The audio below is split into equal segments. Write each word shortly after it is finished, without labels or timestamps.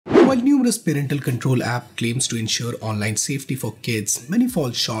While numerous parental control apps claims to ensure online safety for kids, many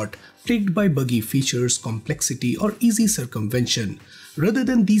fall short, plagued by buggy features, complexity, or easy circumvention. Rather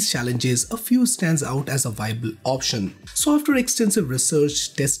than these challenges, a few stands out as a viable option. So after extensive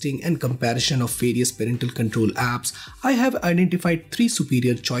research, testing, and comparison of various parental control apps, I have identified 3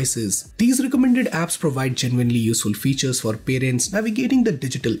 superior choices. These recommended apps provide genuinely useful features for parents navigating the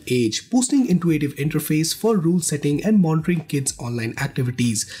digital age, boosting intuitive interface for rule setting and monitoring kids' online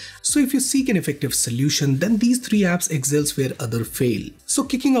activities. So if you seek an effective solution, then these 3 apps excels where others fail. So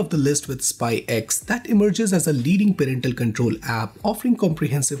kicking off the list with SpyX, that emerges as a leading parental control app offering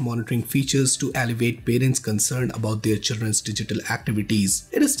comprehensive monitoring features to alleviate parents' concern about their children's digital activities.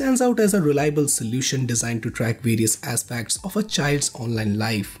 It stands out as a reliable solution designed to track various aspects of a child's online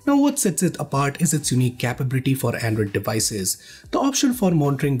life. Now what sets it apart is its unique capability for Android devices, the option for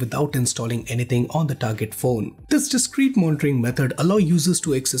monitoring without installing anything on the target phone. This discrete monitoring method allows users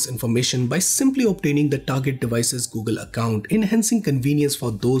to access information by simply obtaining the target device's Google account, enhancing convenience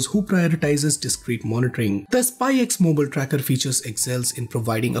for those who prioritizes discrete monitoring. The SpyX mobile tracker features excels in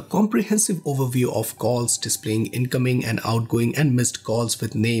providing a comprehensive overview of calls, displaying incoming and outgoing and missed calls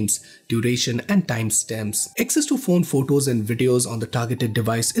with names, duration, and timestamps. Access to phone photos and videos on the targeted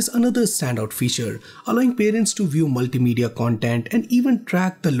device is another standout feature, allowing parents to view multimedia content and even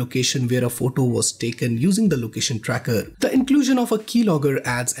track the location where a photo was taken using the location tracker. The inclusion of a keylogger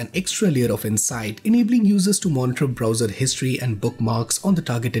adds an extra layer of insight, enabling users to monitor browser history and bookmarks on the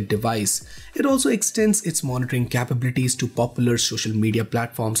targeted device. It also extends its monitoring capabilities to popular social media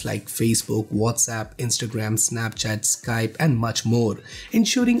platforms like Facebook, WhatsApp, Instagram, Snapchat, Skype, and much more,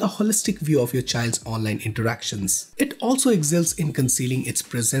 ensuring a holistic view of your child's online interactions. It also excels in concealing its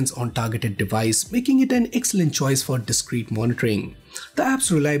presence on targeted device, making it an excellent choice for discrete monitoring. The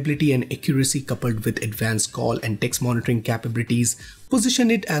app's reliability and accuracy, coupled with advanced call and text monitoring capabilities,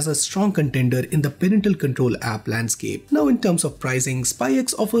 position it as a strong contender in the parental control app landscape. Now in terms of pricing,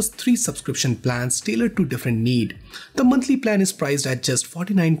 SpyX offers 3 subscription plans tailored to different needs. The monthly plan is priced at just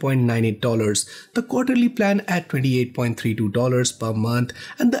 $49.98, the quarterly plan at $28.32 per month,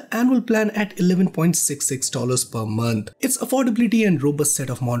 and the annual plan at $11.66 per month. Its affordability and robust set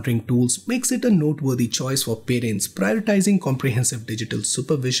of monitoring tools makes it a noteworthy choice for parents prioritizing comprehensive digital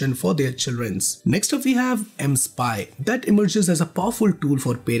supervision for their children. Next up we have mSpy, that emerges as a powerful tool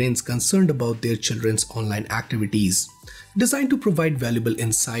for parents concerned about their children's online activities. Designed to provide valuable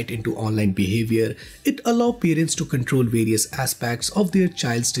insight into online behavior, it allows parents to control various aspects of their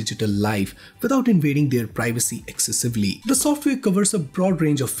child's digital life without invading their privacy excessively. The software covers a broad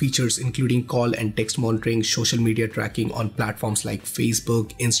range of features including call and text monitoring, social media tracking on platforms like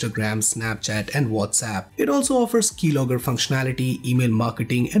Facebook, Instagram, Snapchat, and WhatsApp. It also offers keylogger functionality, email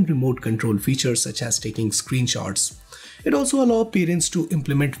marketing, and remote control features such as taking screenshots. It also allows parents to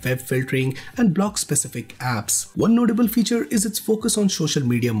implement web filtering and block specific apps. One notable feature is its focus on social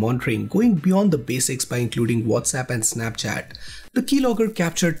media monitoring, going beyond the basics by including WhatsApp and Snapchat. The keylogger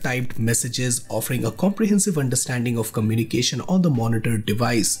captured typed messages, offering a comprehensive understanding of communication on the monitored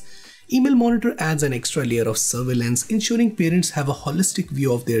device. Email Monitor adds an extra layer of surveillance, ensuring parents have a holistic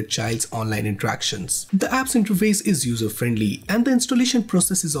view of their child's online interactions. The app's interface is user-friendly, and the installation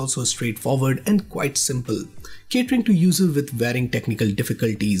process is also straightforward and quite simple, catering to users with varying technical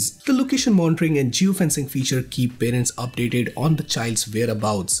difficulties. The location monitoring and geofencing feature keep parents updated on the child's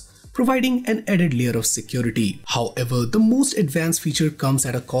whereabouts, providing an added layer of security. However, the most advanced feature comes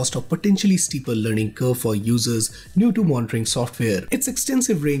at a cost of potentially steeper learning curve for users new to monitoring software. Its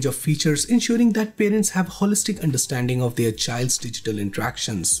extensive range of features ensuring that parents have a holistic understanding of their child's digital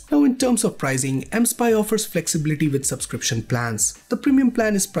interactions. Now in terms of pricing, mSpy offers flexibility with subscription plans. The premium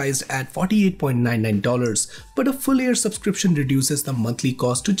plan is priced at $48.99, but a full-year subscription reduces the monthly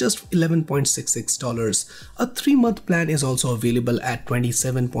cost to just $11.66. A 3-month plan is also available at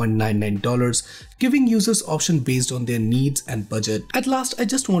 $27.99, giving users options based on their needs and budget. At last, I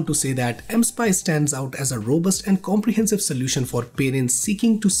just want to say that mSpy stands out as a robust and comprehensive solution for parents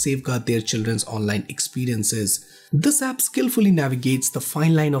seeking to safeguard their children's online experiences. This app skillfully navigates the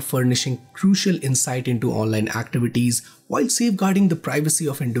fine line of furnishing crucial insight into online activities while safeguarding the privacy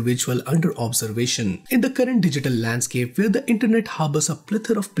of individuals under observation. In the current digital landscape where the internet harbors a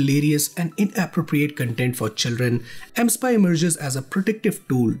plethora of hilarious and inappropriate content for children, mSpy emerges as a protective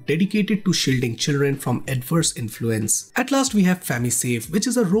tool dedicated to shielding children children from adverse influence. At last we have FamiSafe, which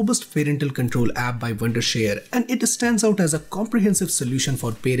is a robust parental control app by Wondershare, and it stands out as a comprehensive solution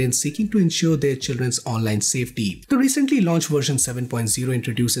for parents seeking to ensure their children's online safety. The recently launched version 7.0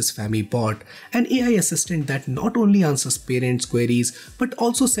 introduces FamiBot, an AI assistant that not only answers parents' queries but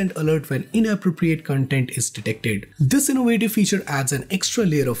also sends alert when inappropriate content is detected. This innovative feature adds an extra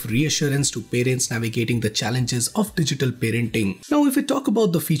layer of reassurance to parents navigating the challenges of digital parenting. Now, if we talk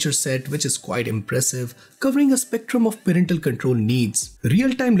about the feature set, which is quite impressive, covering a spectrum of parental control needs.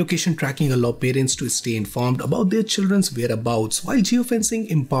 Real-time location tracking allows parents to stay informed about their children's whereabouts, while geofencing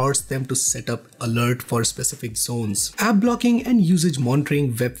empowers them to set up alert for specific zones. App blocking and usage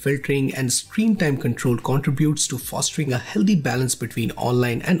monitoring, web filtering, and screen time control contributes to fostering a healthy balance between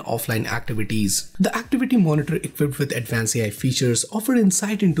online and offline activities. The activity monitor, equipped with advanced AI features, offers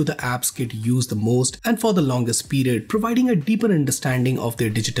insight into the apps kids use the most and for the longest period, providing a deeper understanding of their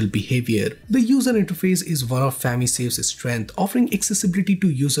digital behavior. The user interface is one of FamiSafe's strengths, offering accessibility to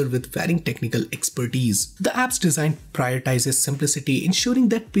users with varying technical expertise. The app's design prioritizes simplicity, ensuring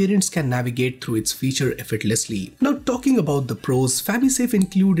that parents can navigate through its feature effortlessly. Now, talking about the pros, FamiSafe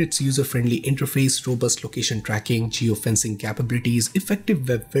includes its user-friendly interface, robust location tracking, geofencing capabilities, effective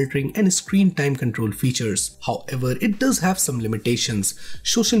web filtering, and screen time control features. However, it does have some limitations.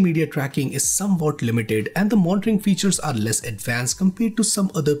 Social media tracking is somewhat limited, and the monitoring features are less advanced compared to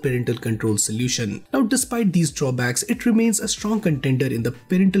some other parental control solutions. Now, despite these drawbacks, it remains a strong contender in the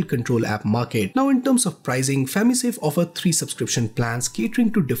parental control app market. Now, in terms of pricing, FamiSafe offers 3 subscription plans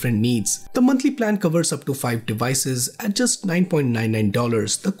catering to different needs. The monthly plan covers up to 5 devices at just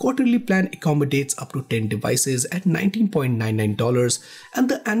 $9.99. The quarterly plan accommodates up to 10 devices at $19.99, and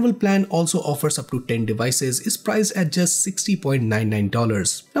the annual plan also offers up to 10 devices is priced at just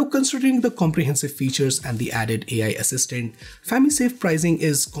 $60.99. Now, considering the comprehensive features and the added AI assistant, FamiSafe pricing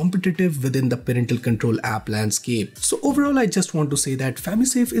is competitive within the parental control app landscape. So overall, I just want to say that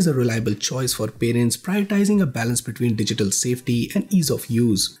FamiSafe is a reliable choice for parents prioritizing a balance between digital safety and ease of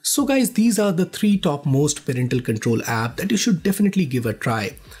use. So guys, these are the 3 top most parental control apps that you should definitely give a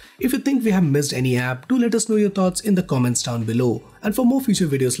try. If you think we have missed any app, do let us know your thoughts in the comments down below. And for more future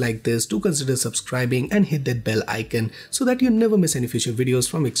videos like this, do consider subscribing and hit that bell icon so that you never miss any future videos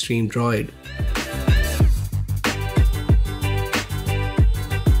from Extreme Droid.